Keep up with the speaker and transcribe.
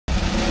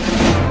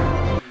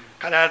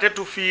kale ate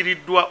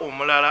tufiiriddwa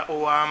omulala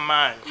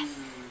ow'amaanyi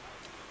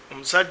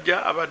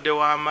omusajja abadde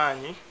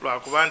w'amaanyi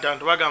lwakuba nti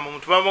abantu bagamba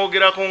omuntu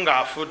bamwogerako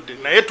ng'afudde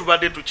naye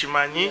tubadde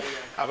tukimanyi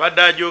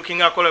abadde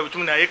ajookinga akola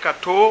bukimu naye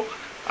Kato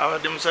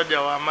abadde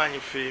musajja w'amaanyi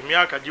ffe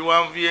emyaka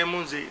giwanvuyemu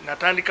nze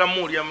natandika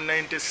muwulira mu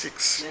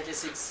 96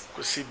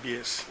 ku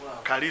CBS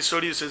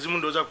kaliisoliiso ezimu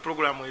ndowooza ku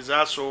puroguramu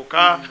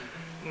ezasooka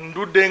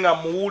ndudde nga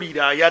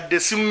muwulira yadde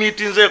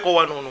simumiitinzeeko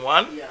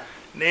 1-on-1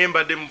 naye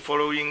mbadde mu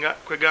followinga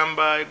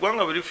kwegamba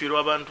eggwanga bwe lifiirwa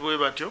abantu bwe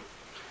batyo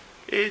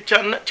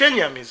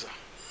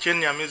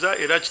kyennyamiza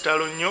era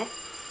kitalo nnyo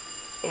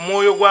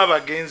omwoyo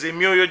gw'abagenzi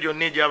emyoyo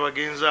gyonna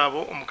egy'abagenzi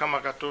abo omukama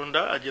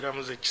Katonda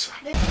agiramuze ekisa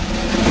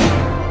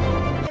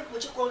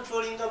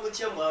controlling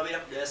mutya mwabera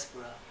ku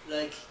diaspora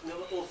like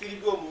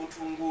ofiridwa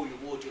omuntu ng'oyo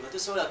bwotyo nga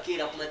tosobola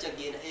keera kumakya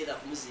genda era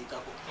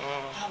kumuziikako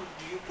how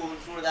do you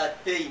control that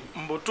pain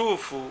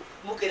mbutuufu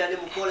mukeera ne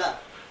mukola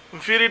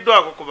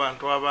nfiiriddwako ku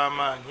bantu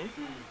ab'amaanyi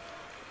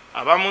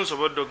abamu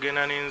nsobodde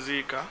okgenda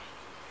n'enziika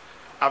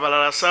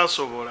abalala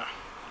saasobola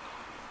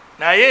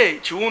naye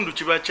kiwundu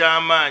kiba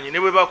ky'amaanyi ne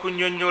bwe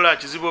bakunnyonnyola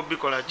kizibu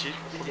obikola ki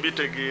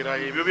bitegeera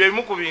ebyo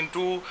byebimu ku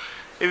bintu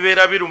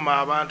ebibeera biruma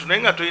abantu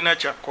naye nga tolina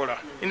kyakkola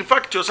in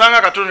fact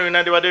osanga Katonda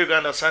nandibadde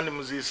Uganda sandi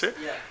muziise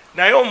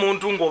naye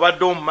omuntu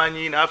ng'obadde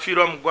omumanyi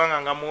n'afiirwa mu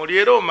ggwanga nga mwoli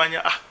era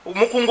omanya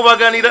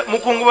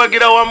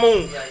mukungubagira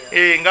wamu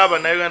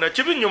ng'Abannayuganda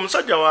kibi nnyo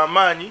omusajja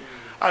w'amaanyi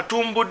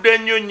atumbudde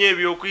nnyo nnyo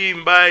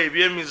ebyokuyimba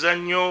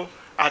ebyemizannyo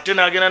ate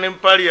n'agenda ne mu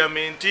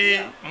paliyamenti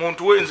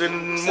muntu wenze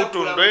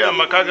Mutundwe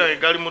amaka gange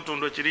gali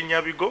Mutundwe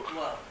Kirinyabigo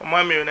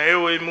omwami oyo naye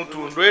we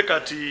Mutundwe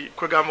kati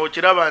kwegamba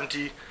okiraba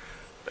nti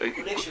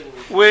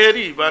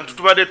weeri bantu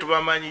tubadde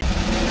tubamanyi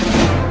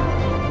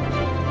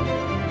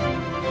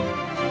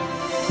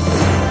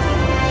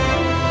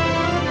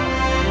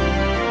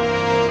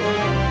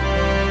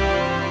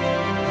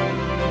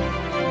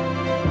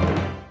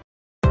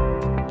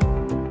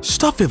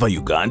Staff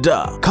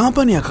Uganda,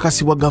 kampani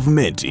akakasibwa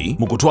gavumenti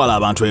mu kutwala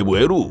abantu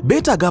ebweru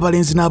beetaaga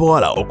abalenzi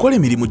n'abawala okola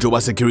emirimu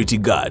gy'obwa security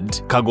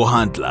guard, cargo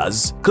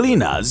handlers,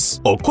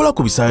 cleaners, okola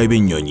ku bisaawe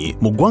by'ennyonyi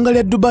mu ggwanga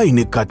lya Dubai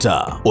ne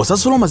Kata.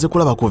 Osasula omaze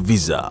kulaba ku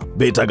visa.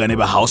 Beetaaga ne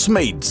ba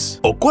housemaids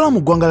okola mu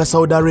ggwanga lya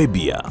Saudi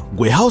Arabia.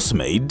 Gwe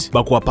housemaid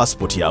bakuwa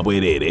passport ya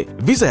bwereere,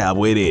 visa ya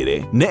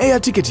bwereere ne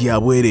air ticket ya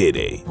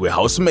bwereere. Gwe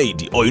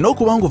housemaid olina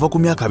okuba ng'ova ku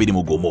myaka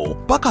 21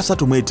 paka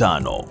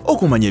 35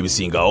 okumanya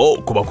ebisingawo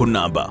kuba ku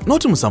nnamba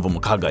noti 7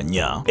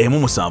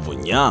 emu 7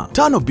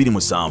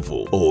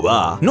 5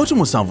 oba noti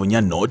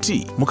 7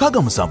 noti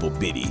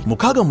 672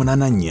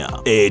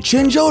 684.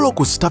 Ekyenjawulo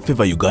ku Staff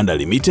Uganda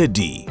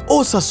Limited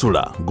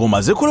osasula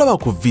ng'omaze kulaba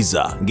ku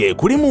visa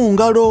ng'ekuli mu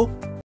ngalo.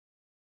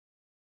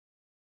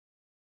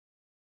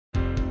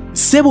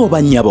 Sebo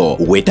banyabo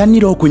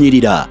wetanira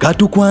okunyirira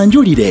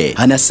katukwanjulire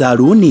hana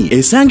saluni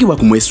esangibwa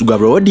ku Mwesuga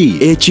Road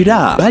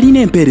ekira balina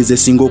empeereza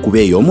esinga okuba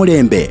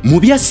ey'omulembe mu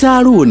bya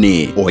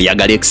saluni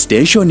oyagala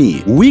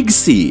extension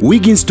wigs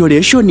wig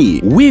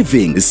installation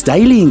weaving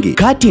styling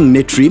cutting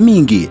ne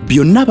trimming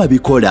byonna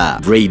babikola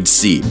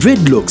braids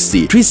dreadlocks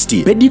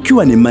twist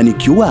pedicure ne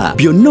manicure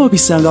byonna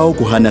obisangawo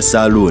ku hana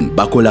salon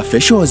bakola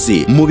facials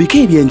mu bika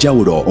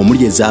ebyenjawulo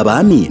omuli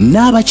ez'abaami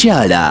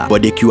n'abakyala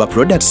bodicure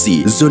products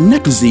zonna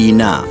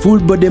tuziyina full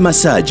body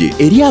massage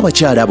eri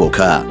abakyala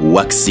boka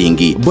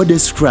waxing body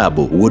scrub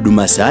wood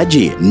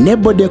massage ne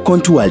body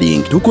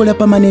contouring tukola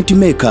permanent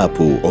makeup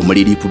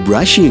omuli lip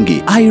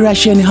brushing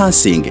eyelash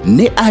enhancing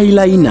ne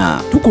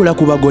eyeliner tukola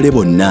ku bagole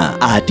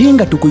bonna ate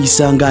nga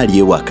tukuyisanga ali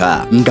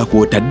ewaka nga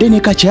kwotadde ne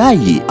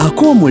kacaayi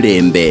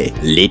ak'omulembe.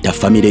 Leeta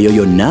famire yo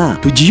yonna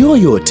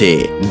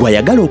tugiyoyoote.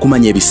 Gwayagala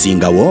okumanya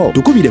ebisingawo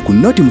tukubire ku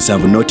noti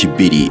 7 noti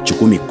 2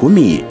 10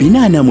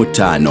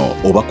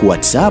 45 oba ku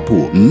WhatsApp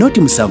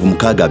noti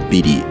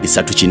 762 385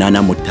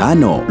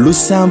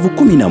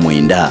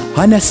 719.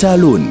 Hana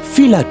Saloon,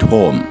 feel at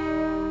home.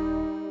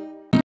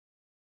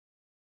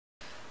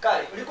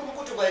 Kale uliko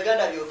mukutu gwa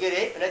Uganda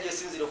byogere najyo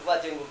sinziro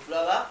kubate ngo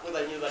tulaba we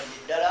banyo bali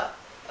ddala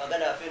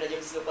agana afena je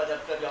bisino kwata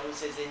tukabya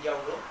museze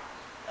njawulo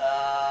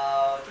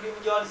tuli mu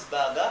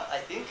Johannesburg I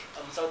think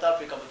mu South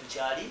Africa mu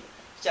tuchali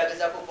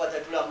kyageza ko kwata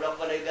tulambula ku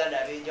bana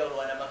Uganda abenjawulo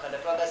wana makanda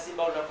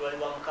twagasimba unakulali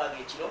wa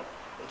mukage ekiro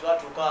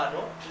twatuka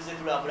ano tuze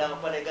tulambula ku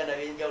bana Uganda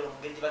abenjawulo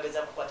mugenti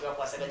bageza ko kwata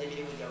kwasaganya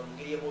emirimu gyawo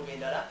mugiriye mu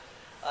bendala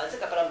anse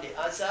kakalamu de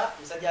answer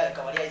musajja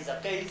akabali aiza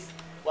case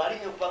wali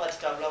ne kupanga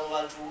kitambula mu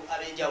bantu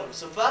abenjawulo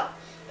so far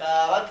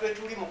abantu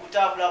betuli mu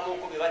kutambula mu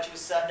ko be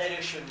bakyusa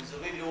directions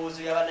oba ebirowoozo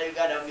by'abana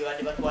Uganda bamwe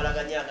badde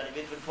batwalaganyanga ne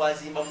betu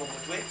twazimba mu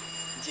mutwe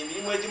nti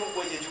emirimu egimu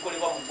kweje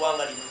gikolebwa mu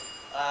ggwanga lino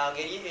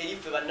ngeri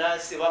erife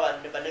bannansi baba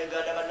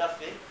Uganda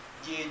bannaffe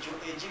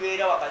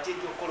egibeera wakati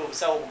egy'okukola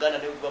obusawo Buganda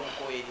ne bugwa mu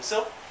koeri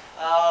so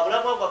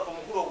bulamu bwaffe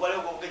omukulu ogwali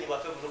ogw'obugenyi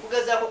bwaffe buno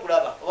kugezaako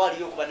kulaba oba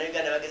waliyo ku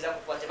bannayuganda bagezaako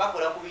kukwata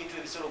bakola ku bintu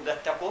ebisolo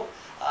gattako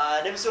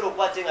n'ebisolo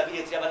okwate nga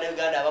bireetera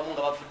bannayuganda abamu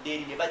nga bavudde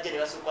eri ne bajja ne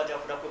basobola okukwata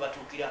bafuna kwe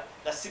batuukira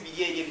nga si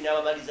biri eri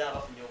ebinaabamaliza nga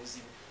bafunye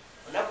obuzibu.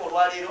 Olunaku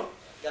olwaleero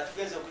nga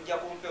tugenza okujja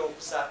ku mpewo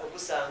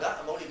okusanga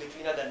amawulire ge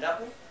tulina ga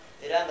nnaku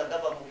era nga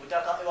gava mu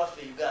butaka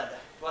ewaffe Uganda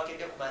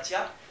twakedde ku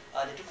makya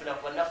ne tufuna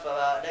ku bannaffe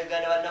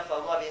Abannayuganda bannaffe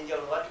abamu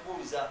ab'enjawulo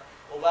batubuuza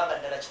obanga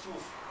ddala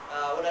kituufu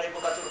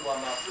Honorable Kato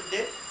afudde.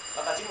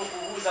 Wakati mu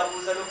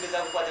kubuuzabuuza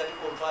n'okugeza kukwata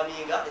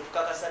tukonfaminga ne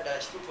tukakasa ddala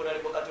kituufu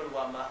Honorable Kato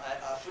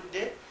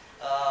afudde.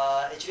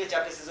 Ekiro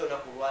ekyakeseza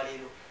olunaku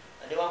olwaleero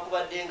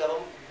newankubadde nga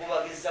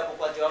bagezezako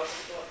kwata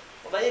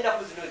omanye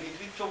ennaku zino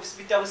ebintu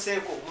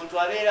bitabuseeko omuntu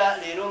abeera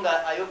leero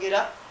nga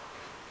ayogera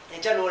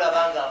enkya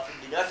n'olaba nga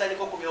afudde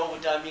n'atandika okumyawo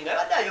obutambi nga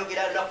abadde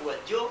ayogera lunaku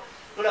lwajjo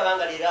n'olaba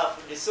nga leero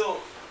afudde.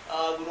 So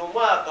guno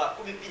omwaka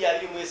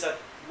 2023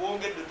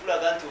 gwongedde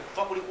tulaga nti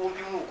okufa kuli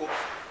kumpimuuko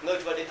nga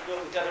tubadde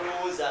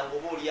tutalowooza nga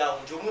oba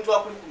oliawo nti omuntu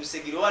akuli ku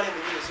lusegiro wale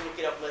munyini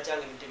osolokera ku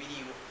makyanga ebintu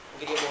ebiriiwo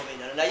ngeri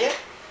emobenana naye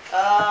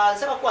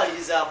nsaba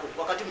kwanirizaako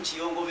wakati mu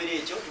kiyongobero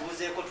ekyo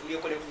tubuzeeko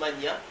tulieko ne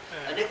kumanya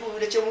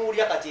ne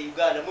kyemuwulira kati e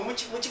Uganda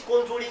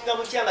mukikontrolinga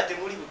mutya nga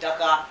temuli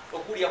butaka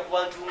okuwulira ku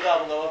bantu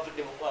ngaabo nga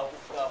bavudde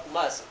ku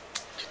maaso.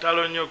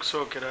 Kitalo nnyo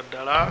okusookera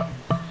ddala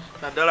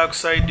naddala ku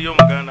saidi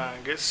y'omuganda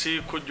wange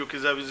si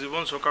kujjukiza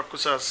bizibu nsooka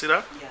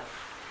kusaasira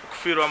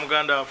okufiirwa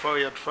muganda waffe awo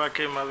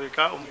yatufaako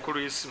emabeka omukulu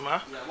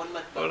Isima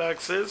All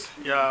Access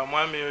ya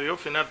mwami oyo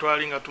fena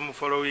twali nga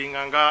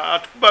tumufollowinga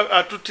nga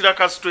atuttira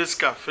ka stress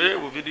kaffe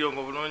buvidiyo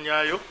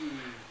ng'obunoonyaayo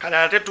kale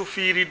ate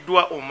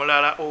tufiiriddwa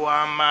omulala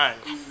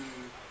ow'amaanyi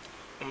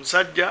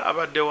omusajja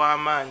abadde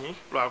w'amaanyi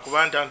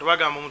lwakuba nti abantu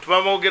bagamba omuntu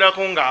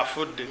bamwogerako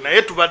ng'afudde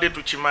naye tubadde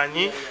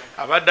tukimanyi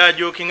abadde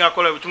ajookinga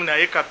akola bukimu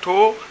naye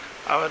Kato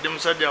abadde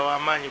musajja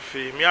w'amaanyi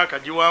ffe emyaka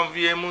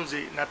giwanvuyemu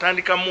nze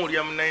natandika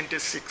muwulira mu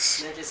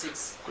 96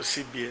 ku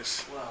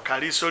CBS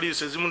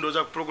kaliisoliiso ezimu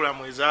ndowooza ku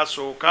puroguramu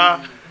ezasooka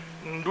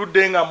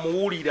ndudde nga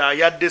muwulira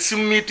yadde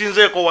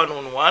simumiitinzeeko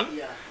 1-on-1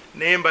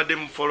 naye mbadde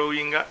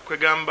mufollowinga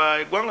kwegamba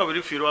eggwanga bwe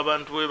lifiirwa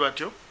abantu bwe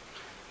batyo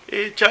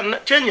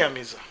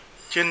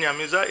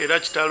kyennyamiza era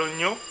kitalo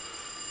nnyo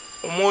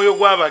omwoyo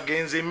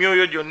gw'abagenzi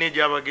emyoyo gyonna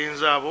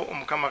egy'abagenzi abo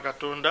omukama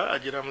Katonda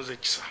agiramuze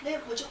ekisa.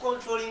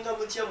 Mukikontrolinga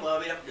mutya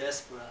mwabeera ku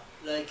diaspora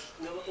like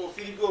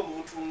ofiiriddwa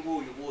omuntu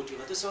ng'oyo bwotyo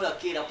nga tosobola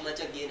kukeera ku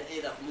makya genda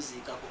era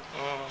kumuziikako.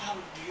 How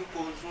do you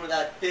control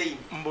that pain?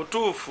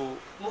 Mbutuufu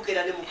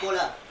mukeera ne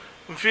mukola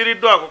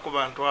nfiiriddwako ku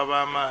bantu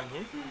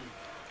ab'amaanyi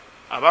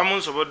abamu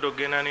nsobodde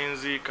okgenda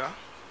n'enziika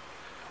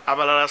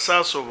abalala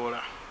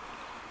saasobola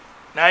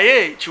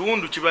naye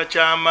kiwundu kiba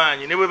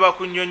ky'amaanyi ne bwe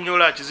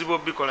bakunnyonnyola kizibu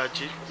obikola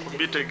ki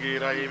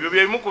obitegeera ebyo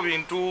byebimu ku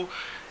bintu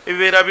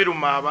ebibeera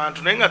biruma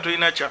abantu naye nga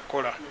tolina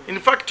kyakkola. In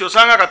fact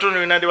osanga Katonda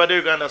wenandibadde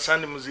Uganda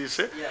sandi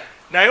muziise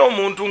naye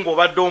omuntu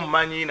ng'obadde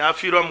omumanyi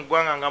n'afiirwa mu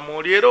ggwanga nga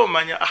mwoli era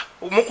omanya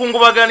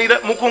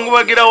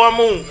mukungubagira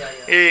wamu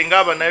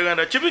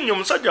ng'Abannayuganda kibi nnyo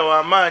omusajja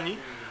w'amaanyi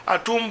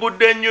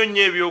atumbudde nnyo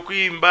nnyo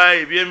ebyokuyimba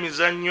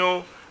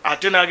ebyemizannyo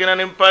ate n'agenda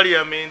ne mu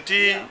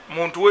parliamenti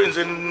muntu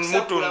wenze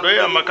Mutundwe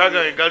amaka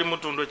gange gali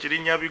Mutundwe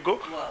Kirinyabigo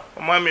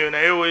omwami oyo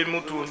naye we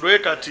Mutundwe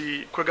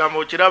kati kwegamba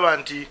okiraba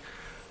nti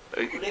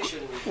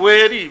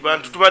weeri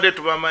bantu tubadde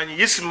tubamanyi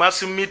yisi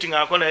massive meeting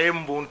ako naye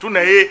mbuntu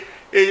naye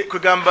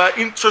kwegamba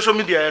social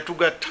media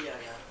yatugatta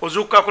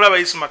ozuukuka kulaba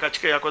yisi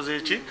makakike yakoze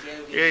eki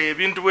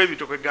ebintu bwe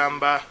bito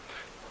kwegamba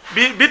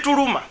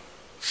bituluma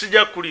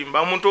sijja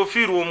kulimba omuntu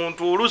ofiirwa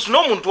omuntu oluusi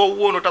n'omuntu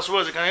owuwo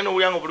tasobozekana naye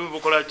n'obuyanga obulimi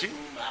bukola ki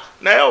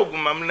naye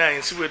oguma munaye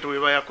ensi bwetyo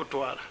weba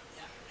yakutwala.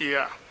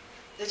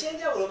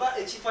 ekyenjawulo oba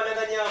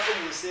ekifaanaganyako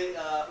mu nsi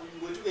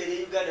bwe tubeera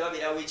e Uganda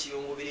babeerawo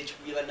ekiyongobero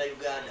ekikubye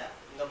Bannayuganda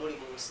nga muli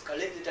mu nsi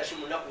kale tetashe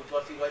mu nnaku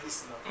twafiirwa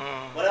Isima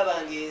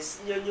olabanga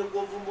ensi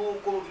nnyonyogovu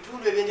mu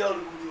bitundu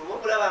ebyenjawulo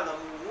olabanga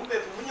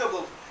muwumbeefu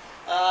munyogovu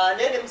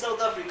naye ne mu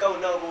South Africa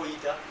wonna oba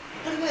oyita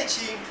waliwo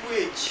ekintu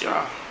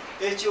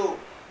ekyo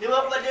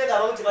newakubadde nga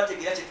abamu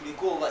tebategeera kye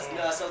tuliko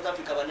basina South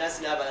Africa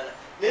bannansi n'abalala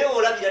naye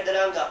olabira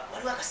ddala nga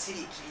waliwo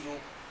akasiriikiriro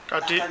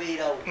kati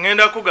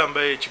ngenda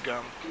kugambayo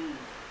ekigambo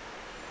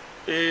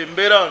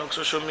mbeera wano ku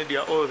social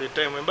media all the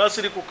time emba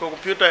siri ku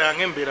kompyuta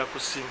yange mbeera ku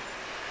ssimu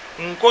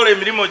nkola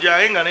emirimu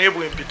gyange nga naye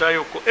bwe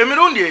mpitayoko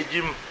emirundi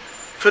egimu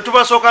ffe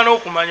tubasooka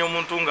n'okumanya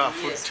omuntu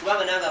ng'afudde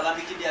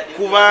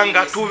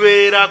kubanga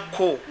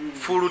tubeerako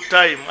full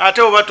time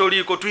ate oba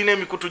toliiko tulina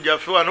emikutu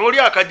gyaffe wano oli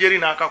akajeri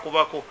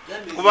n'akakubako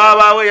kuba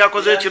abaawe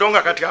yakoze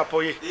ekironga kati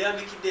apoye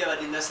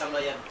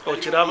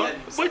okiraba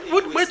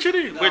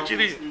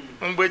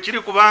bwe kiri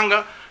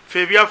kubanga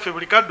ffe ebyaffe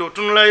buli kadde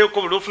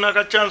otunulayoko buli ofuna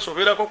akachansi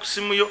obeerako ku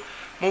simu yo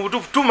mu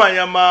butuufu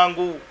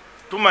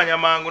tumanya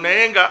mangu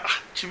naye nga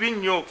kibi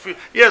nnyo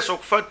yes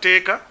okufa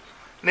tteeka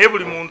naye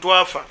buli muntu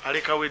afa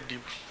alekawo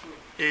eddibu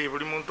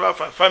buli muntu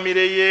afa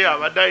famire ye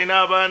abadde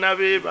alina abaana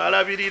be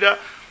balabirira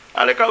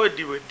alekawo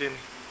eddibu eddene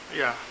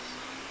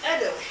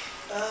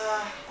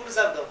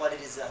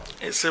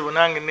esebo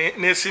nange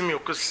nesimye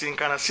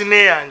okusisinkana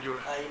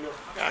sineeyanjula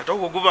ate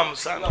ogwo guba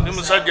musango ndi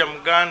musajja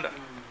muganda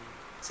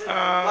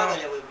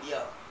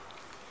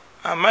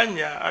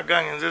amanya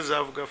agange nze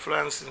Zaavuga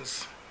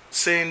Francis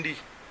Sendi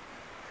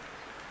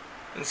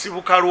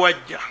nsibuka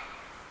Lwajja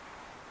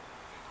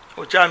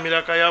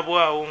okyamira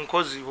kayabwawo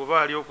nkozi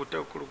bw'oba ali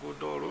okutta ku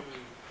luguudo olwo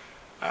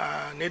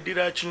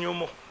neddira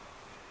Kinyomo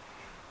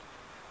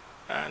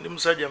ndi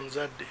musajja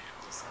muzadde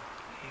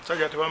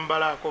Sajja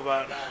tebambalako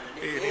baana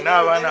nina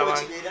abaana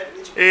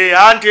bange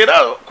anti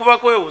era kuba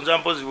kwewunza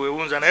mpozi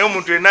bwewunza naye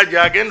omuntu yenna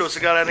gyagenda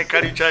osigala ne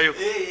kalicayo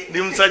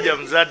ndi musajja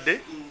muzadde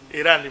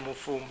era ndi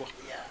mufumbo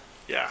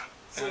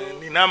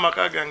nina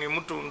amaka gange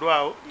mutundu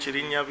awo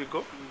Kirinnya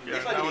Bigo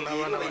nawo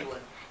n'abaana bange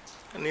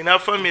nina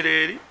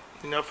famire eri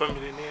nina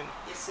famire neno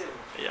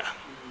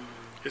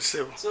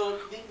Essebo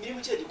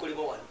mirimu ki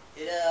egikolebwa wano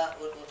era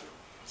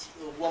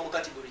wa mu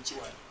category ki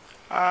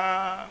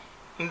wano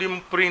ndi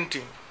mu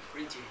printing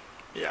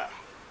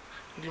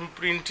ndi mu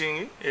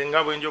printing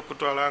nga bwenja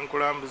okutwala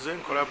nkulambuze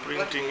nkola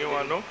printing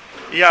wano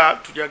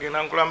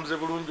tujagenda nkulambuze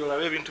bulungi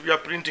olabe ebintu bya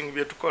printing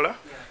bye tukola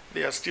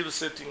they are still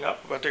setting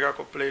up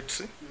batekako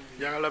plates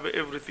jagalabe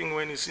everything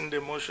when is in the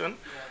motion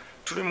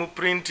tuli mu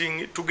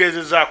printing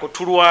tugezezaako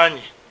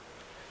tulwanye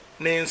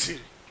n'ensi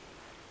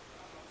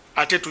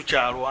ate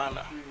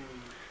tukyalwana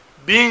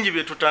bingi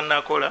bye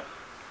tutanakola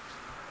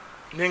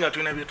nenga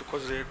tulina bye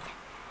tukozeeko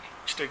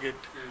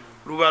kitegedde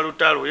luba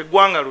lutalo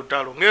eggwanga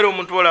lutalo ngero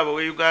omuntu olaba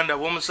we Uganda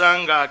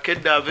bw'omusanga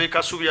akedde ave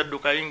Kasubi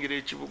adduka ayingira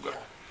ekibuga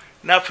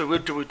naffe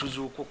bwettu bwe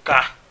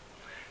tuzuukuka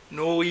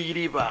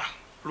n'oyiriba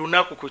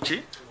lunaku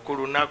kuki ku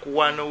lunaku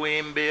wano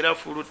wembeera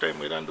full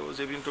time era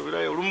ndowooza ebintu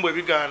birayo olumu bwe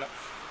bigaana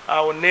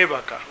awo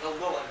neebaka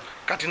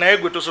kati naye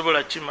gwe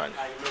tosobola kimanya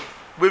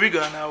bwe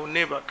bigaana awo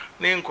neebaka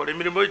nenkola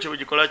emirimu ekyo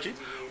bwegikola ki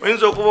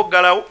oyinza okuba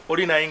oggalawo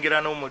oli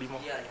nayingira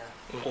n'omulimo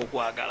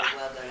ng'ogwagala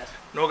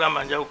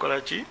n'ogamba nja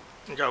kukola ki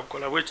nja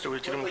kukola bwekito bwe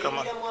kiri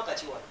mukama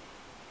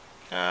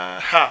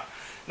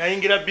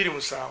nayingira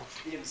 2007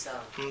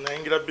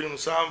 nayingira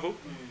 2007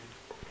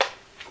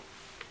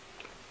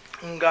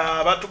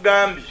 nga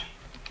batugambye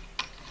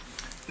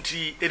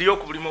nti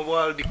ery'okubulimo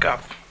bwa World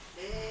Cup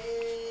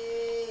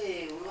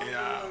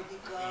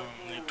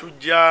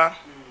netujja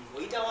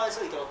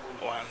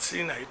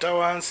wansi nayita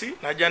wansi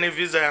najja ne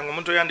visa yange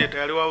omuntu yandeeta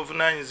yali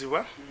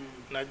wabuvunanyizibwa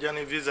najja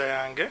ne visa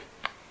yange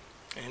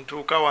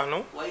entuuka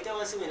wano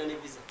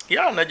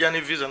najja ne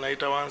visa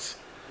nayita wansi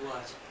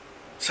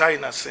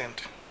sayina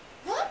sente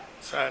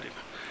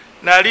saalina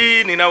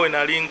nali ninawe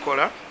nali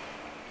nkola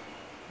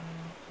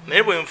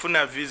naye bwe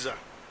nfuna visa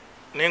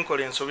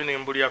nenkola ensobi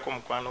nembulyako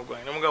mukwano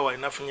gwange nemuga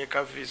wali nafunye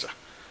ka visa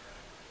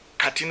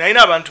kati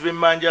nalina abantu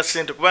bemmanja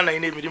sente kuba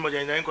nalina emirimu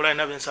gyange nkola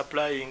nalina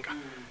bensupplying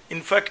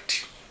in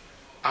fact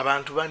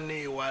abantu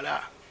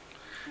banneewala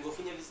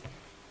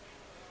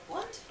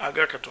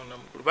aga Katonda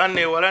mukulu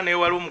banneewala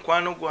neewala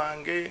omukwano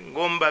gwange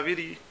ng'omu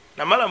babiri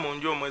namala mu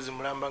nju omwezi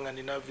mulamba nga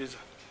nina visa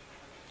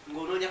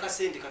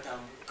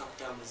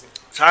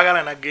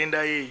saagala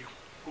nagendayo eyo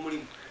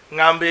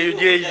ngamba eyo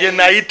gye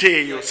nayita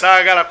eyo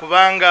saagala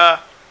kubanga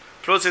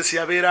process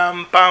yabeera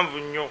mpanvu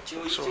nnyo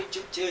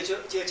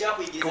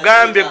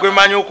tugambye gwe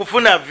manya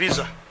okufuna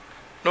visa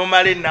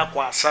nomala ennaku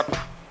 3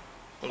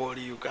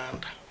 ng'oli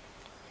Uganda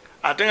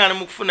ate nga ne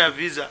mu kufuna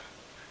visa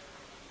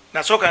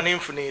nasooka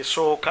nenfuna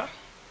esooka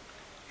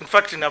in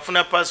fact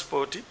nafuna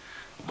passport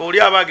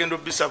bw'oli aba agenda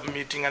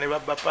obisubmitting ne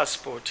babba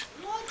passport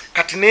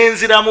kati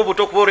nenziramu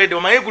buto kuba already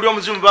omanyi guli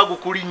omuzimu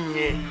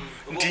bagukulinnye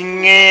nti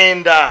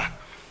ngenda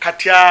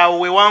kati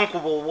awe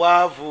wankuba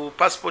obwavu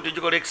passport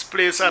egikola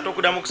express ate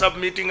okudamu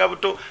okusubmittinga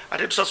buto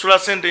ate tusasula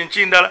sente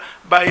nkindala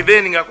by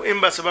then nga ku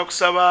embassy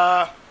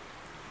bakusaba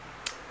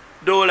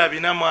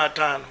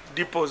 $450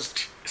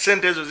 deposit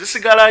sente ezo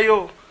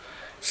zisigalayo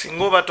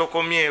singa oba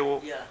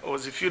tokomyewo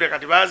ozifyure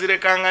kati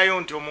bazirekangayo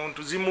nti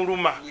omuntu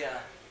zimuluma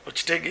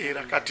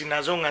okitegeera kati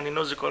nazo nga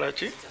nino zikola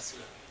ki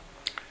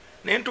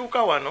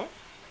nentuuka wano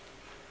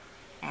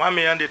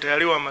mwami yandeeta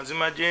yali wa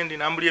mazima gyendi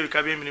nambuli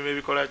ebika by'emirimu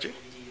ebikola ki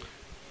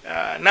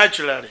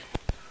naturally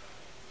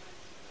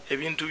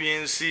ebintu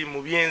byensi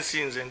mu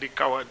byensi nze ndi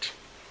coward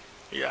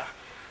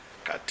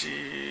kati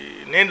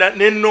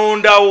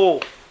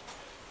nenondawo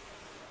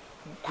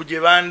kuje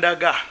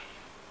bandaga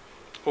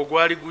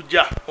ogwali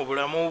gujja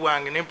obulamu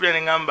bwange nempulira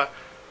neŋŋamba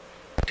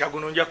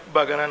taguno nja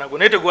kubagana nagwo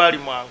naye tegwali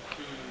mwangu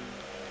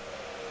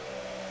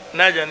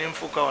naja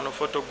nenfuuka wano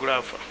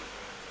photographer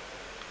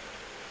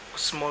ku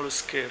small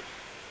scale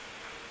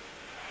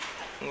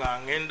nga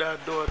ngenda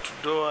door to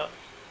door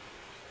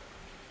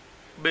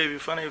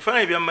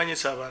ebifaananyi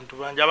byammanyisa abantu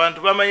bangi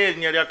abantu bamanyi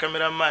erinnya lya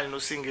kameramaani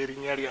nosinga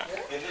erinnya lyange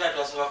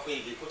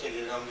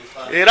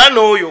era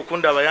n'oyo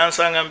okundaba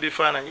yansanga mu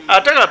bifaananyi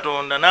ate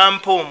Katonda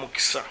nampa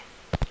omukisa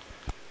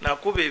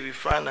nakuba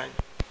ebifaananyi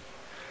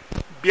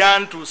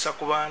byantuusa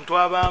ku bantu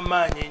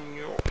ab'amaanyi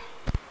ennyo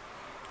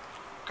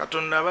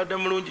Katonda abadde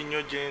mulungi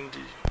nnyo gye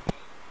ndi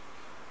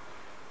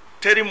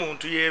teri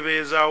muntu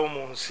yeebeezaawo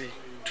mu nsi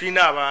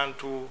tulina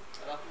abantu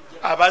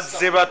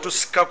abazze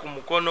batusika ku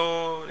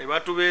mukono ne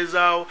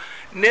batubeezaawo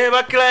ne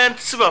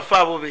baklayantisi baffe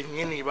abo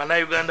bennyini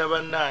bannayuganda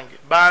bannange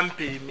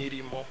bampa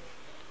emirimu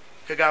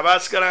kega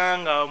baasigala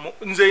nga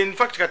nze in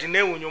fact kati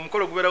neewuunya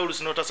omukolo gubeera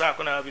olusi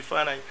n'otasaako naba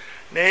bifaananyi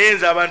naye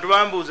nze abantu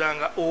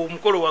bambuuzanga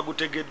omukolo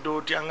wagutegedde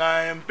otya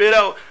nga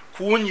mpeera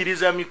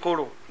kuwunyiriza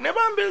mikolo ne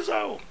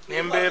bambeezaawo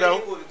ne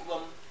mbeerawo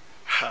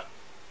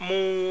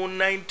mu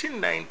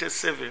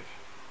 1997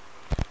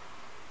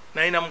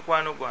 nalina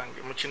mukwano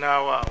gwange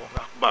mukinaawo awo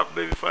ngaakuba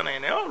akuba ebifaananyi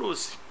naye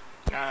oluusi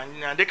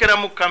ndekera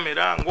mu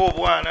kamera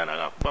ng'obwana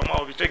nagakubamu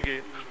awo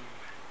bitegeera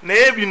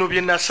naye bino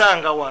bye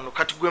nasanga wano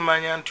kati gwe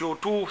manya nti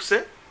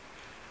otuuse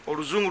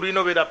oluzungu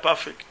lulina obeera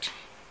perfect.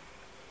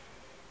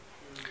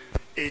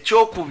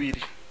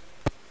 Ekyokubiri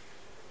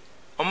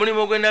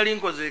omulimu gwe nali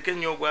nkozeeko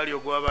ennyo ogwali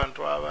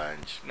ogw'abantu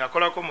abangi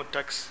nakolako mu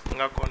taxi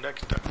nga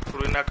kondakita ku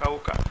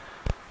lwenakawuka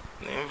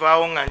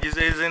nenvaawo nga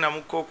njizeeze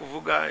namukka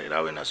okuvuga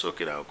era we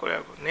nasookera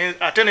okolako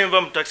ate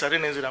nenva mu taxi ate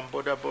nenzira mu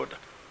bodaboda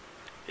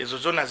ezo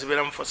zonna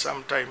zibeeramu for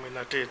some time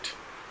inateeti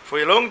for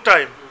a long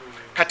time.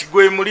 Kati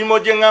gwe mulimo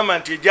gye ngamba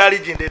nti egyali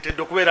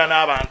gindeetedde okubeera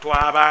n'abantu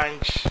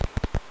abangi.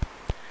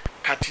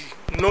 Kati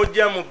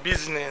nojja mu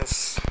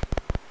business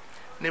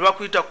ne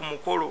bakuyita ku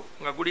mukolo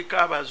nga guliko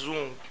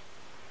abazungu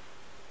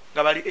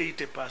nga bali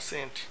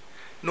 80%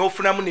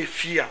 n'ofunamu ne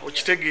fear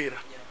okitegeera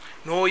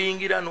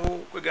n'oyingira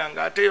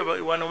n'okweganga ate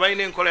wano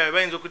balina enkola yabe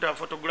bayinza okuyita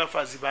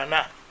photographers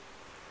bana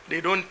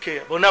they don't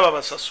care bonna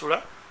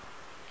babasasula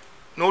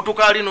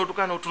n'otukaali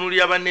n'otuka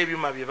n'otunulira banne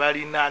ebyuma bye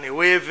balina ne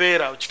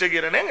weeveera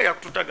okitegeera naye nga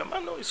yakututaga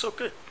mano is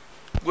okay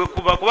gwe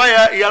kuba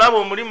yalaba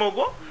omulimo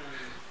gwo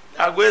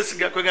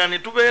agwesiga kwegana ne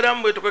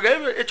tubeeramu bwe tukwega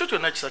ekyo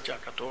kyonna kisa kya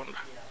Katonda.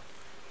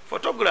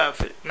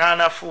 Photography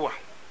n'anafuwa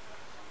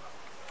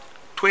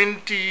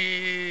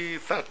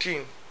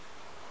 2013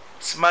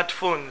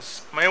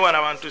 smartphones maye wana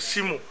abantu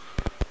simu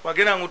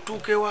wagenda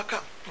ngutuuka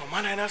ewaka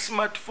omwana alina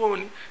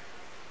smartphone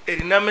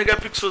erina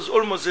megapixels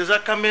almost eza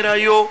kamera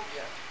yo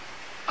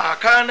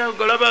akaana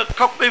golaba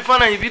kakuba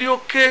ebifaananyi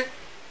biryoke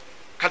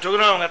kati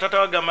ogenda nga tata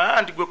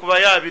wagamba nti gwe kuba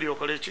yabiri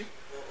okole ki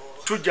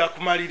tujja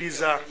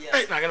kumaliriza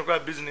nagenda okukola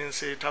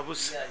business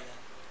etabuse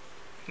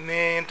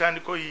ne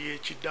ntandiko yiye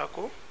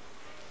ekiddako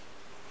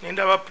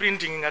nendaba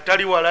printing nga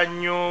tali wala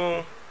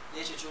nnyo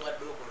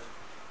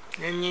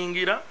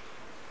nenyingira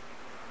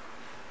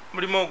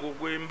mulimu ogwo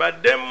gwe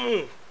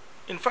mbaddemu.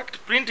 In fact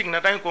printing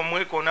natandika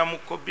omwekona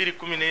muko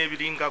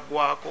 2012 nga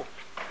gwako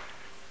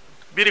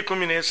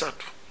 2013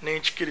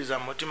 nenkikiriza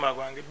mu mutima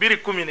gwange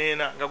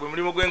 2014 nga gwe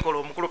mulimu gwenkola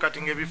omukulu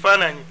kati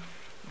ng'ebifaananyi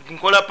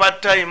nkola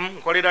part time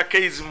nkolera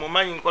case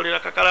mumanyi nkolera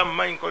KAKALAAMU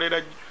mumanyi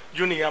nkolera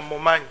junior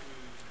mumanyi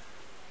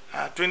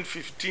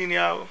 2015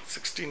 yawo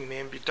 16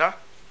 nembita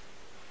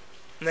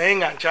naye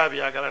nga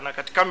nkyabyagala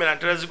nakati kamera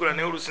ntera zigula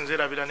naye oluusi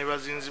nzeerabira ne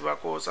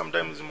bazinzibako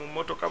sometimes mu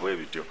mmotoka bwe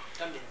bityo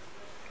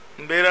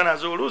mbeera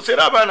nazo oluusi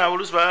era abaana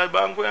oluusi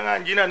bankwanga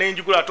njina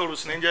nenjigula ate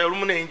oluusi nenjayo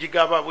olumu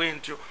nenjigaba bwe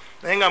ntyo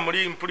naye nga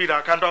muli mpulira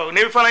akantu awo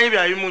n'ebifaananyi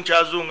byabimu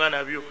nkyazunga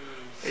nabyo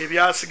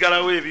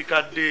ebyasigalawo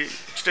ebikadde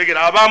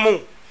kitegeera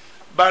abamu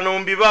bano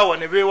mbibawa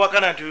ne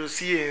beewakana nti oyo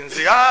si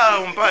yenze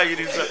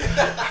ompayiriza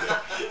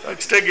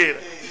kitegeera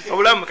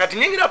obulamu kati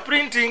nyingira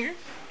printing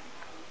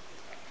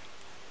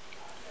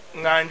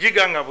nga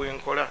njiga nga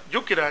bwenkola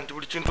jjukira nti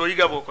buli kintu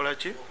oyiga bw'okola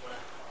ki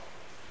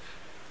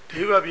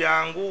tebiba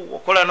byangu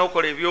okola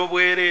n'okola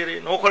ebyobwereere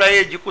n'okolayo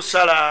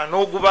egikusala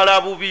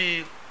n'ogubala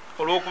bubi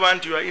olw'okuba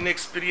nti you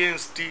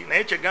inexperienced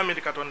naye kyegambye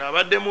nti Katonda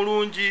abadde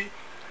mulungi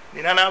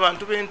nina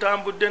n'abantu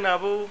bentambudde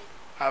nabo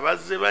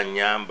abazze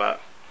bannyamba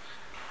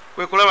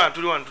kwekulaba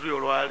ntuli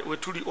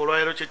wetuli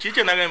olwaleero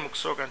kyekikye nagambye mu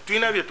kusooka nti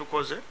tulina bye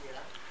tukoze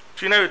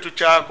tulina bye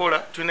tukyakola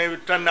tulina bye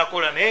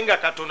tutannakola naye nga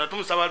Katonda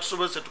tumusaba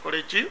tusobose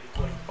tukole ki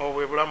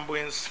obwe bulamu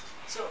bw'ensi.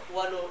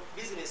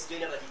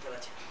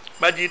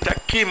 Bagiyita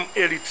Kim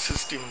Elite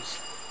Systems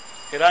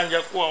era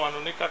nja kuwa wano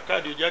ne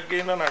kakadi ojja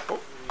kgenda nako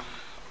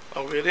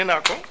obeere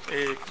nako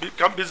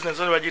business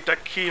ono bagiyita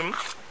Kim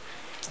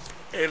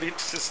Elite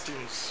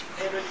Systems.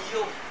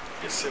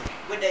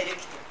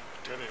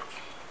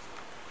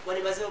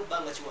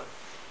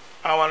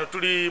 Wano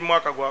tuli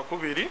mwaka gwa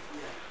 2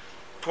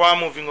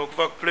 twamuvinga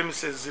okuva ku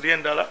premises ziri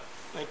endala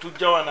ne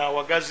tujja wano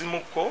awagazi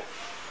mukko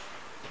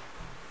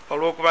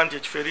olw'okuba nti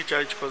ekifo eri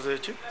kyali kikoze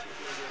eki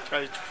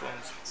kyali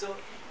kifunze.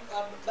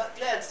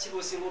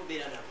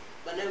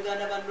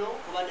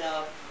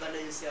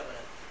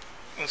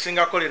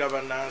 Nsinga kolera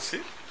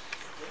bannansi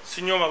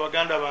sinyooma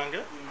baganda bange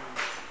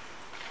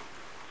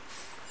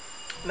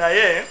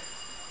naye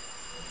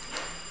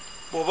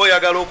bw'oba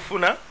oyagala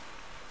okufuna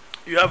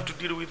you have to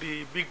deal with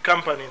the big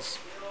companies.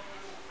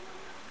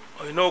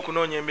 Olina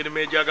okunoonya emirimu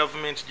egya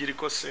gavumenti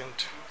giriko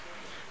ssente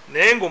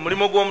naye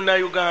ng'omulimu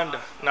gw'omunnauganda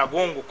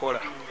nagwo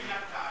ngukola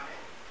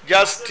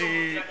just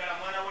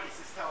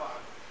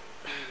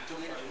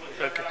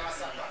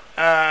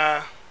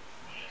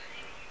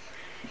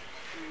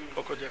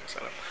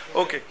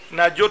okay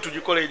najjo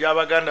tugikola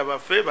egy'abaganda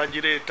baffe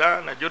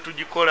bagireeta najjo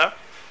tugikola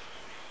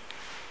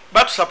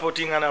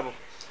batusupportinga nabo.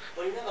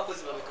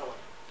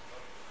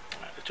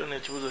 Ekyo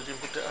n'ekibuzo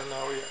kimpute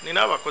anawuya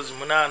nina abakozi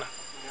 8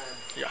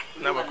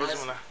 n'abakozi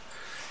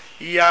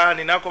 8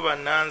 ninako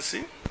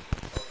bannansi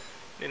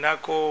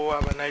ninako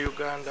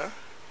abanauganda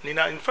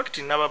in fact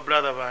naba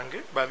brother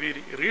bange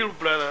babiri real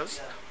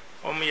brothers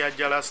omu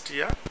yajja last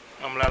year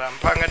omulala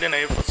mpangadde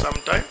naye for some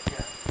time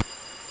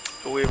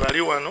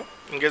webali wano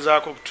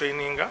ngezaako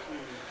okutraininga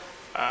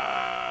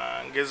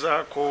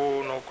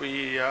ngezaako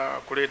n'okuyiya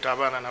kuleeta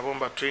abaana nabo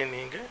mba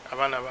training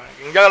abaana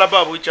bange njagala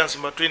bawa chance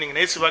mba training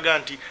naye sibaga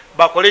nti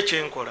bakole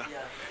kyenkola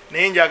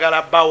naye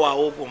njagala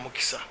bawaawo ogwo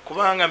omukisa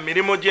kubanga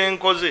mirimu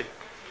gyenkoze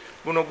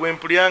guno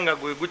gwempulya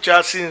gwe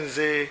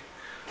gukyasinze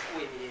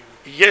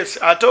yes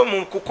ate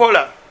mu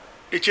kukola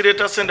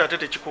ekireeta sente ate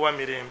tekikuwa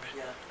mirembe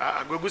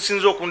gwe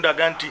gusinze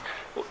okundaga nti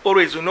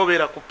always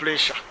onobeera ku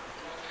pressure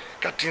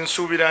kati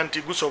nsuubira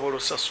nti gusobola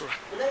osasula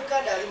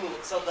Munnayuganda ali mu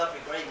South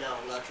Africa right now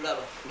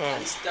ng'atulaba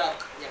ali stuck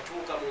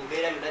yatuuka mu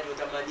mbeera yonna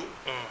gy'otamanyi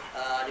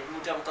ne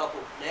bimutamukako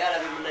naye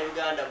alabye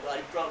Munnayuganda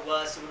ali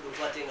gwasobodde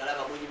okwate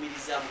ng'alaba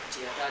mwenyumirizaamu ku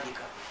kye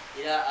yatandika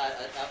era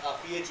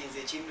akuyetinza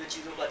ekintu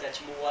ekiyinza okuba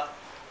takimuwa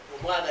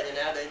omwaganya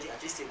naye agaye nti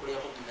at least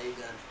enkoleyako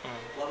Munnayuganda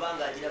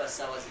wabanga agiraba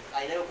ssaawa zino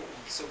ayinayo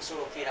okukisa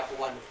okusobola okukeerako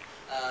wano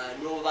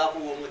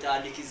n'obakuwa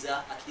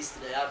omutandikiza at least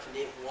naye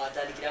afune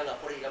watandikira nga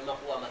akolerera mu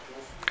makubo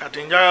amatuufu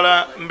kati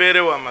njagala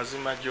mbeerewo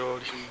amazima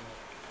gy'oli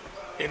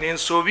eno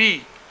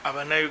ensobi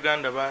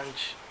Abannayuganda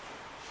bangi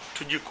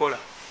tugikola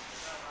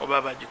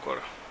oba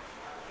bagikola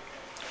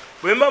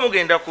bwe mba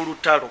mugenda ku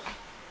lutalo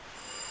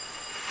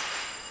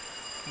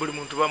buli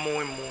muntu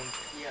bamuwa emmundu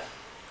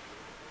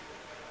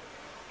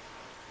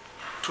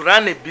to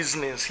run a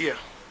business here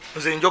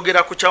nze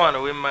njogera ku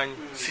kyawano wemmanyi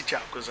si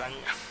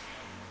kyakuzanya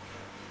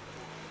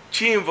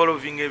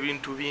ki-involving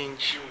ebintu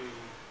bingi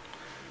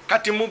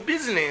kati mu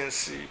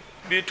business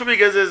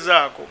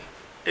tubigezezzaako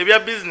ebya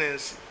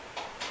business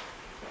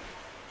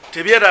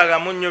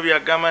tebyeraagamu nnyo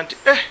byagamba nti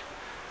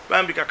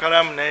bambi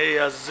Kakalaamu naye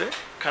yazze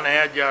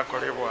kanaye ajja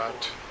akole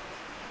bw'ati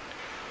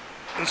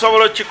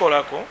nsobola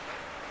okukikolako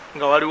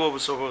nga waliwo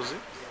obusobozi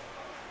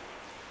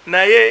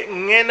naye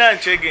ngenda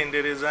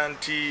nkyegendereza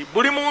nti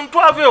buli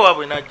muntu ava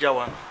ewaabwe n'ajja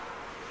wano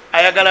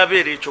ayagala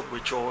beera ekyo gwe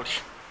kyoli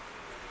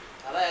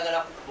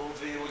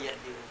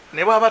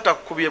ne bw'aba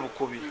takukubye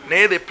bukubi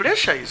naye the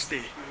pressure is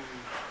there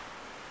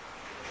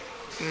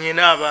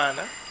nyina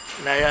abaana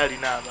naye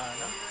alina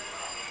abaana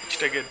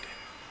kitegedde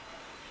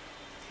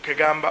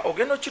kegamba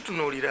ogenda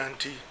okitunuulira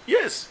nti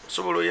yes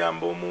osobola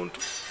oyamba omuntu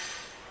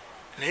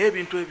naye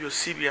ebintu ebyo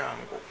si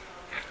byangu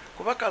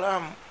kuba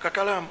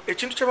Kakalaamu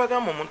ekintu kye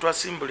bagamba omuntu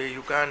asimbula e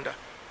Uganda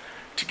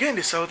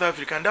tigende South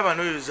Africa ndaba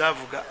n'oyo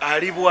zaavuga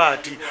ali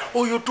bw'ati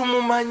oyo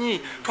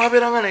tumumanyi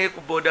twabeeranga naye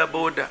ku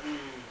bodaboda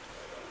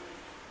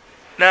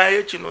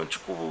naye kino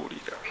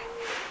nkikubuulira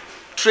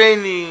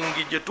training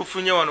gye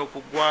tufunye wano ku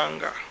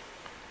ggwanga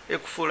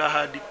ekufuula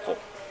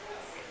hardcore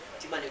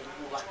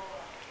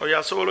oyo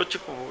asobola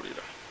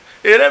okikubuulira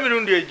era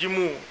emirundi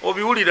egimu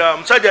obiwulira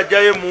musajja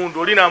ajjayo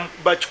emundu oli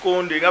namukuba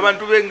kikonde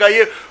ng'abantu be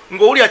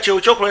ng'owulya kyewo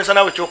kyokulonyesa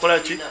naawe kyokola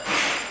ki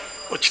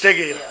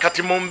okitegeera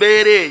kati mu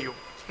mbeera eyo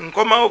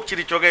nkomawo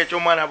kiri kyoga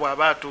eky'omwana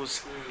bw'aba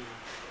atuuse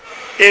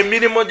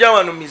emirimu gya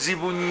wano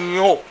mizibu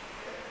nnyo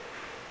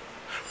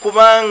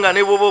kubanga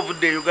ne bwoba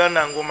ovudde e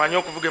Uganda ng'omanyi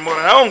okuvuga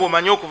emmotoka nawe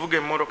ng'omanyi okuvuga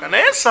emmotoka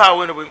naye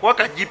essaawa eno bwe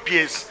nkwaka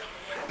GPS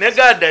ne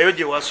gaddayo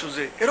gye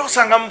wasuze era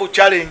osangamu bu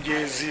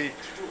challenges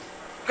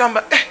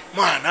gamba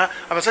mwana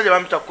abasajja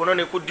bampita kuno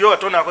ne kuddyo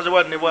atona akoze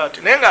bwati ne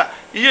bwati naye nga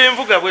iyo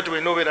envuga bwetu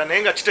bwenobeera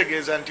naye nga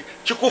kitegeeza nti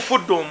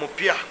kikufudde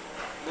omupya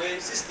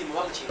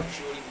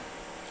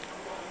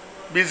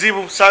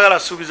bizibu saagala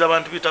suubiza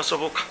abantu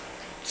bitasoboka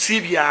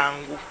si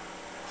byangu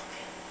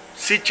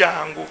si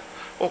kyangu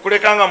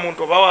okulekanga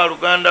muntu oba wa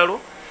luganda lwo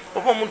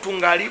oba omuntu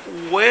ng'ali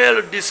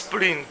well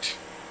disciplined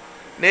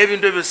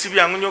n'ebintu ebyo si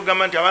byangu nnyo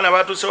ogamba nti abaana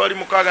batuuse wali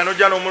mukaaga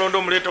n'ojja n'omulondo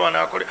omuleeta wano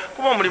akole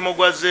kuba omulimu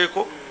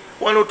gwazzeeko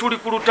wano tuli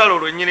ku lutalo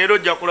lwennyini era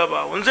ojja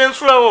kulabaawo nze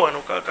nsulawo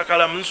wano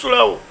Kakalaamu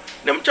nsulawo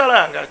ne mukyala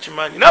yange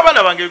akimanyi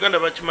n'abaana bange Uganda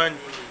bakimanyi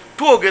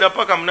twogera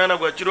paka munana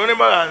gwa kiro ne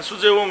baa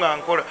nsuzeewo nga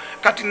nkola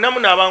kati namu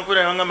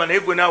n'abankwera bangamba naye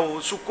gwe naawe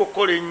osukka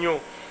okkola ennyo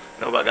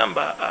nabo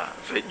bagamba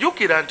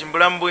jjukira nti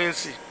mbulamu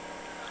bw'ensi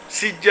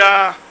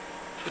sijja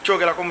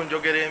kukyogerako mu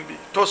njogera embi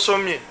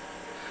tosomye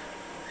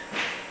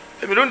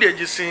emirundi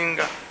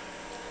egisinga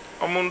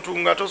omuntu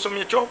nga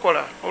tosomye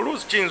kyokola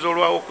oluusi kiyinza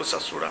olwawo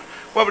okusasula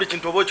kuba buli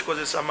kintu oba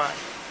okikozesa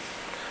maanyi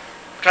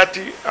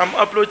kati I'm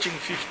approaching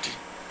 50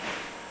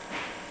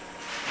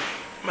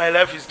 my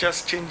life is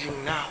just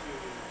changing now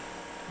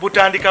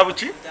butandika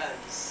buki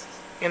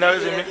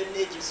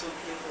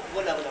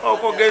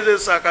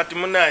okugezesa kati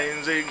munaye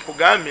nze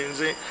nkugambye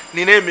nze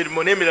nina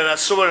emirimu n'emirala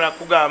sobola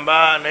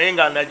nakugamba naye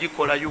nga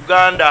nagikola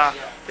Uganda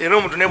era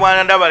omuntu ne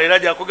bwana ndabala era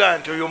jakugamba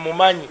nti oyo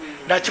mumanyi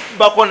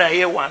nakikubako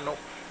naye wano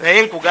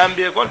naye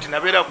nkugambyeko nti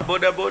nabeera ku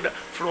bodaboda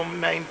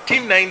from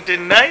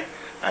 1999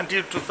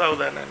 until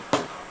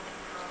 2002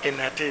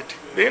 enatete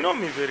they know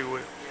me very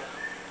well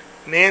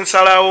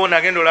nensalawo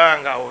nagenda olaba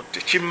ngaawo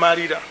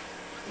tekimmalira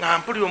nga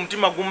mpulira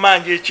omutima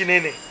gumanja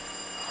ekinene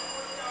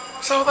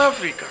South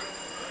Africa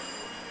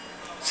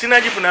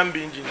sinagifunamu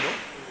bingi nnyo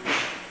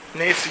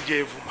naye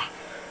sigyevuma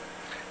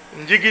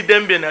njigidde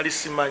mbye nali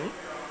simanyi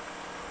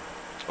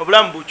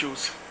obulamu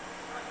bukyuse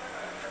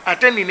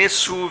ate nina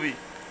essuubi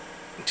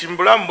nti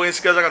mbulamu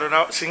bwensigaza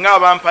Katonda singa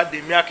abampadde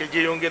emyaka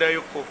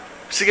egyeyongerayoko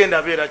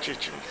sigenda beera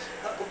kyekimu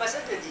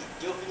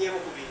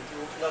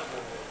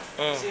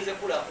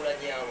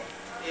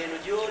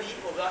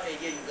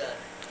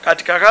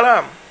kati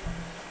Kakalaamu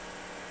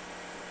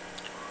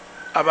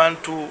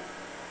abantu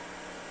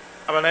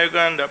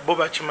Abannayuganda bo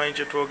bakimanyi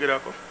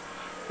kyetwogerako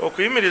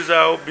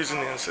okuyimirizaawo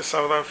bizinensi e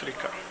South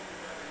Africa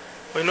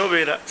olina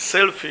obeera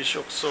selfish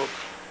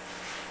okusooka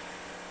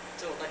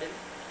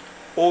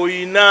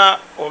oyina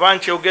oba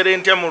nkyogere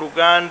ntya mu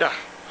Luganda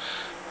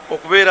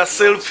okubeera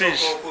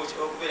selfish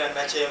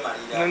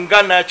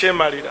nga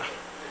nakyemalira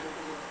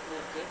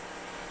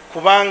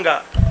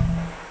kubanga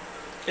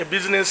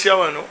ebizinesi ya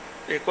wano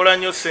ekola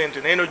nnyo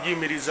ssente naye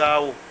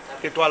nogiyimirizaawo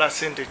etwala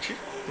ssente ki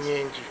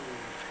nyingi.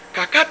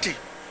 Kakati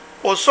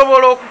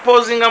osobola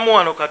okupoozingamu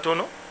wano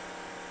katono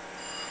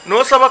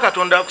n'osaba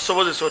Katonda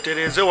akusobozesa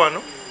otereeze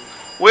wano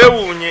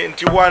weewuunye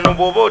nti wano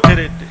bw'oba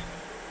oteredde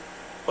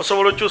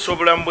osobola okyusa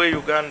obulamu bwe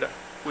Uganda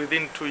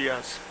within 2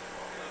 years.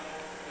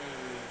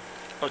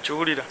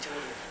 Okiwulira?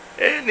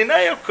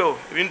 Ninayoko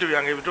ebintu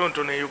byange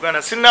bitonotono e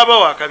Uganda sinaba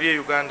wakabi e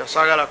Uganda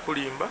saagala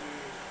kulimba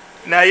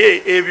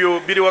naye ebyo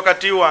biri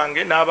wakati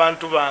wange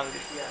n'abantu bange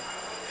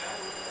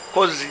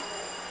cause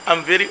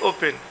I'm very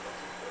open.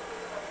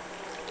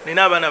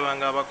 Nina abaana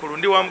bange abakulu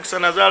ndi wamukisa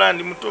nazaala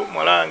ndi muto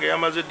mwala wange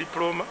yamaze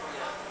diploma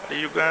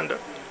ali Uganda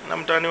na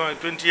mutani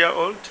wange 20 year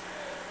old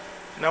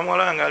na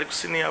mwala wange ali ku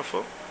senior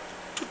 4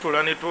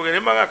 tutula ne twogere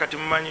mbanga kati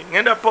mmanyi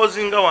ngenda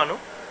pozinga wano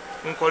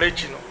nkole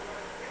kino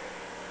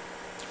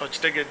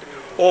okitegedde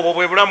obwo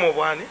bwe bulamu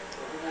obwani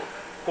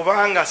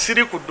kubanga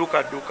siri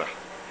kudduka duka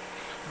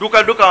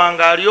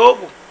wange ali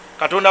obwo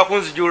Katonda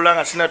kunzijulula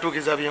nga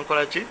sinatuukiza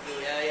byenkola ki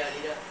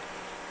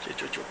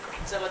kyekyo kyokka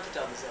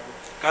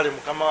kale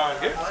mukama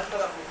wange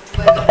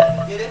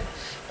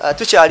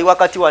tukyali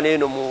wakati wano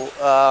eno mu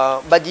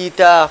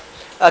bagiyita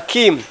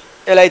Kim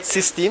Elite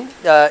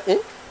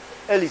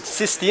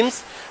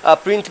Systems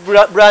print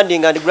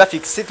branding and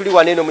graphics. Tuli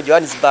wano eno mu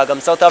Johannesburg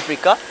mu South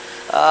Africa.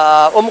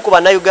 Omu ku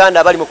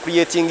bannayuganda abali mu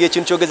creating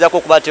ekintu kyogezaako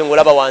okubaate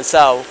ng'olaba wansi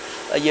awo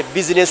ye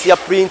business ya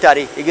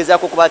printare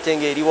egezaako okubaate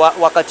ng'eri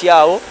wakati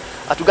awo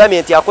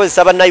atugambye nti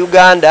akozesa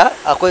bannayuganda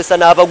akozesa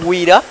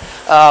n'abagwira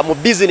mu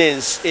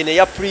business eno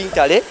eya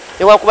printare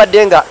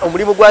newakubadde nga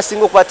omulimu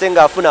gwasinga okubaate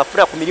nga afuna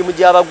ku mirimu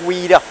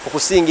gy'abagwira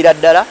okusingira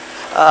ddala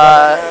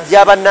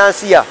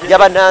gy'abannansi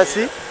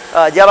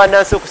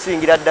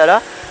okusingira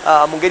ddala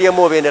mu ngeri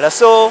emu oba endala.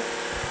 So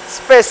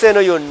space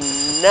eno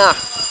yonna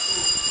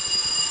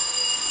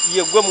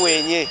yegwe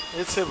mwenye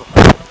esebo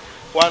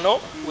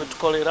wano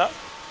wetukolera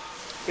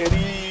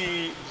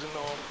eri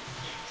zino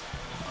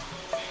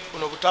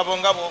buno butabo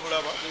nga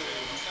bwobulaba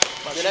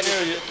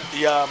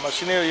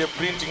machine eyo ye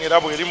printing era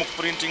bweri mu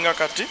printing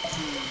akati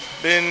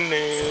then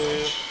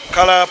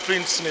color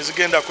prints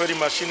nezigenda kweri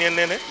machine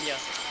enene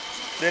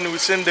then we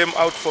send them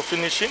out for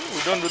finishing.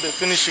 We don't do the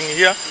finishing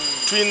here.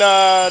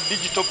 Twina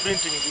digital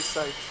printing this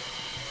side.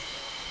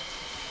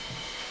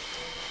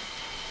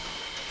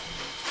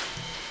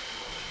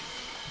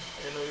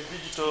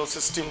 Digital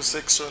system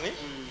section.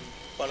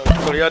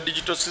 Korea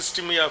digital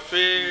system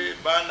yafe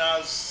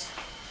banners,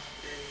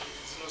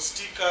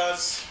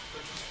 stickers,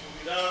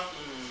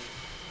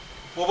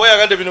 bobo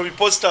yagadde bino bi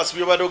posters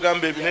byo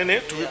badogamba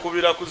ebinene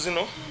tubikubira ku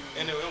zino.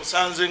 Anyway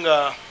usanze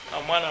nga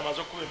amwana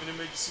amaze kuba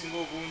emirimu egisinga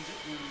obungi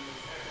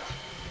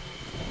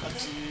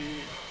kati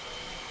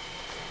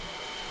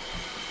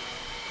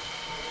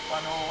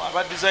wano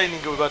aba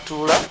designing we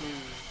batuula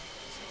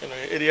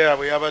area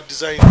yabwe yaba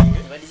designing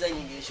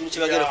ekintu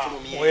kibagera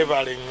fulumye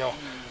webale nnyo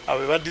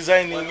abo ba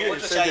designing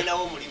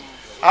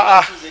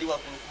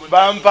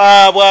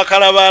bampa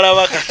bwakalabala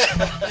bakati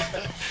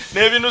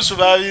n'ebinusu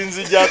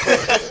babinzijako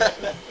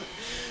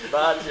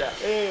batya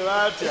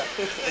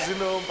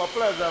zino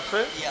mpapula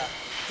zaffe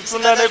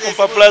tutundane ku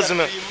mpapula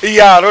zino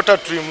rota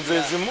trim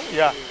zezimu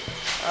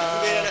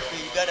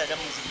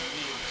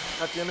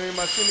kati eno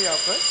emashini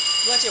yaffe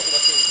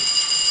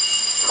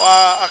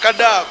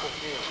akadaako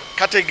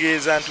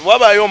kategeeza nti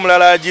wabayo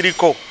omulala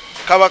agiriko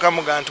kaba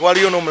kamuga nti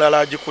waliyo n'omulala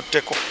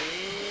agikutteko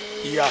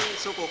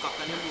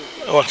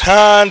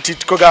nti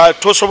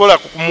tosobola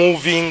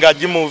kumuvinga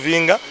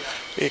gimuvinga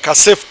ka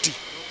safety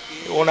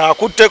ono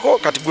akutteko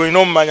kati gwolina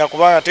omumanya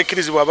kubanga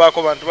tekkirizibwa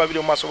baako bantu babiri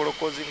omu asobola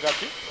okukozinga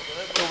ti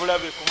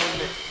obulabe ku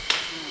munne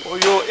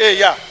oyo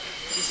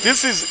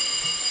this is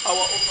our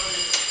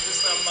operator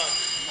Mr. Mark.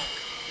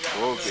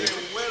 Okay.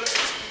 Well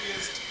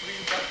experienced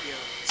printer.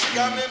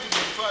 Sigambe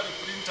tumtwale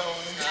printer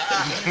wange.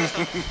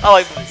 How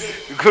are you?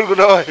 Good,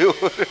 how are you?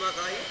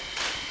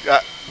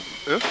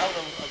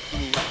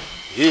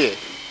 Here,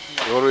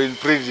 you're in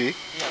printing.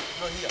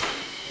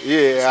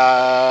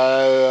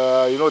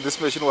 Yeah, you know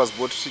this machine was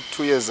bought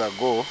 2 years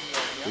ago,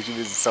 which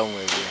means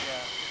somewhere there.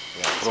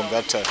 Yeah, from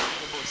that time.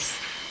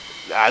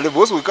 The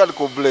boss, we can't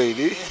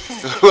complain.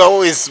 We're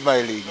always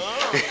smiling.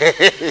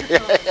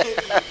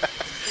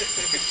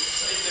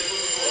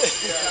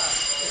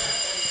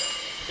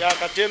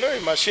 Kateno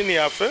machine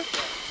yafe.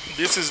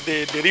 This is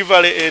the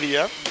delivery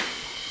area.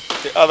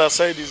 The other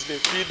side is the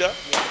feeder.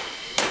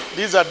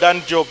 These are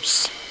done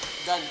jobs.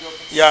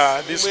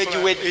 This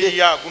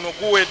kuno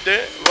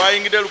kuwedde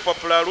lwayingidde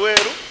lupapula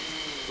lweru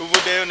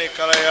luvuddeyo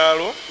n'ekkala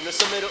yalwo.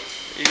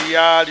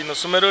 Lino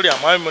somero lya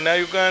mwami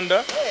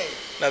Munnayuganda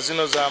na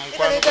zino za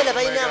mukwano.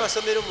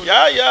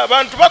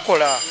 Abantu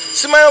bakola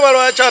simayo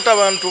balwaki ate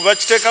abantu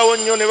bakiteekawo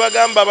nnyo ne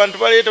bagamba abantu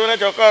baleeta bonna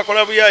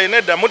kyakakola buyaye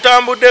nedda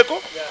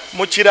mutambuddeko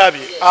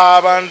mukirabye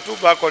abantu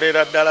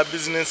bakolera ddala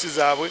bizinesi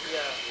zaabwe.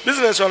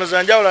 Bizinesi wano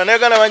zanjawulo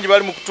n'egana bangi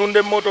bali mu kutunda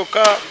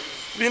emmotoka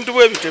bintu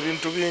bwe bite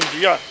bintu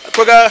bingi ya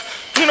kwega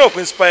tulina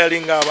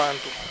okuinspiringa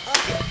abantu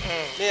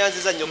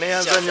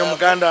neyanza nnyo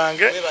muganda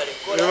wange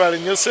webale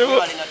nnyo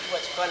sebo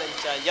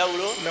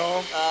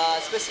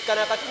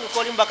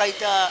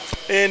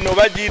eno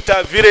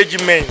bagiyita village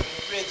main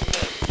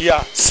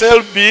ya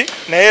selby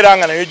naye era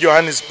nga nayo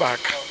Johannesburg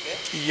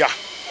ya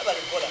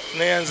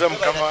neyanza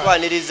mukama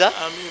twaniriza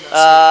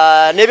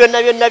ne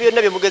byonna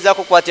bye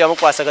mugezaako okukwatira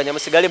mukwasaganya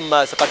musigale mu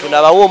maaso Katonda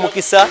abawa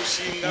omukisa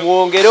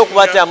mwongere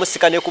okukwatira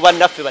musika ne ku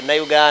bannaffe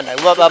bannayuganda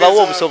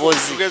abawa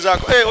obusobozi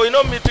olina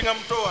omumitinga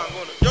muto wange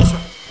ono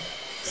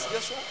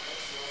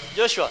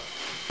Joshua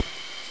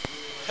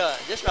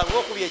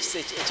ng'okubye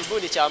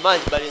ekigundi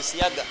ky'amaanyi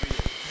Balenciaga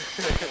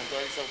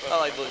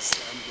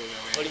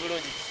oli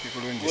bulungi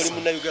oli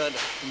munnayuganda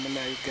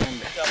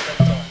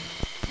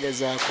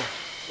gezaako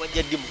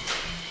wajja ddimu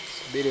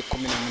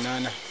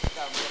 2018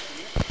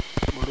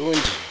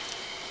 bulungi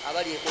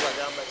abali eko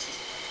bagamba ki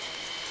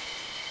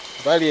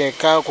bali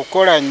eka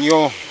kukola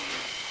nnyo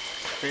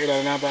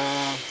era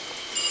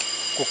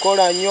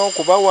kukola nnyo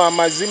kubawa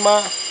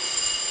amazima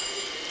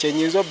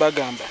kyenyinza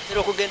bagamba era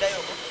okugendayo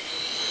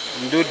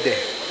ndudde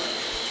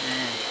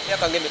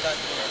myaka ng'emeka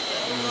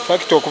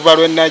fakiti okuva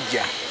lwe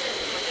najja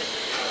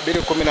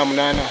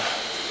 2018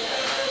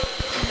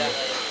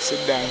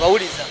 siddanga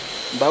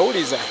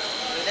mbawuliza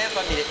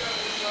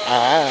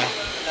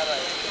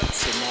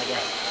sinaba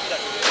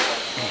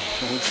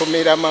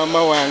ntumira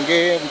maama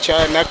wange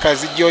mukyala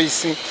nakazi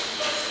Joyce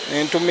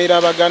nentumira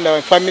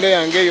abaganda famire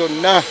yange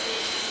yonna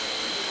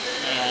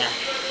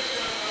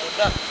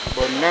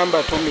bonna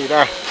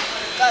mbatumira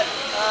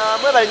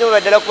mwebale nnyo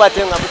baddala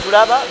kukwate nga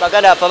mutulaba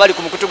baganda baffe bali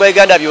ku mukutu gwa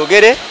Uganda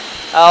byogere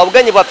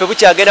obugenyi bwaffe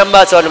bukyagenda mu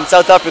maaso wano mu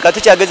South Africa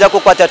tukyagezaako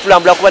okukwata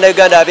tulambula ku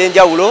bannayuganda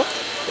ab'enjawulo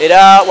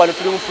era wano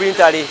tuli mu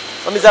printale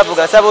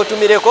omizavuga nsaba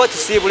otumireko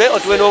tusiibule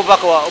otuwe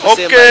n'obubaka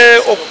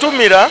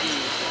okutumira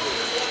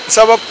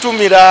nsaba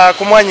okutumira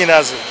ku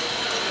mwanyinaze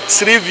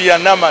Sylvia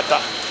Namata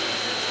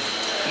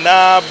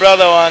na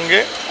brother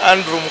wange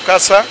Andrew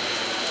Mukasa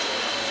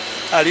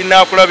alina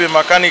akulabye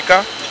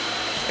makanika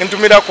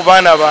entumira ku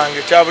baana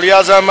bange kyabuli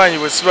az'amaanyi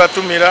bwe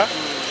sibatumira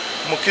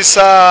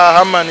Mukisa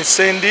Hamani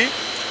Sendi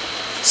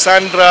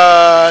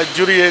Sandra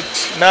Juliet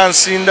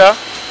Nansinda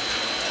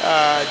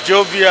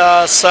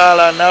Jovia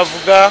Sala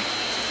Navuga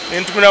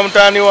nentumira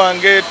mutani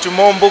wange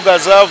Timo Mbuga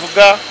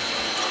Zavuga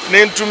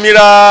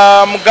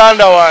nentumira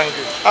muganda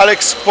wange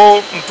Alex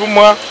Paul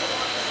Ntumwa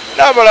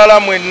n'abalala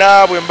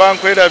mwenna bwe mba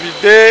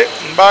nkwerabidde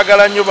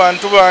mbagala nnyo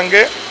bantu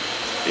bange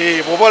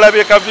bw'oba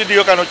olabye ka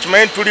video kano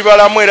kimanyi tuli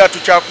balamu era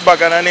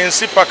tukyakubagana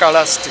n'ensi paka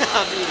lasti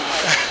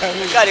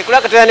kale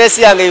kulaka tulina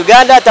n'ensi yange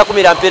Uganda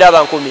takumira mpiira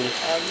abankumire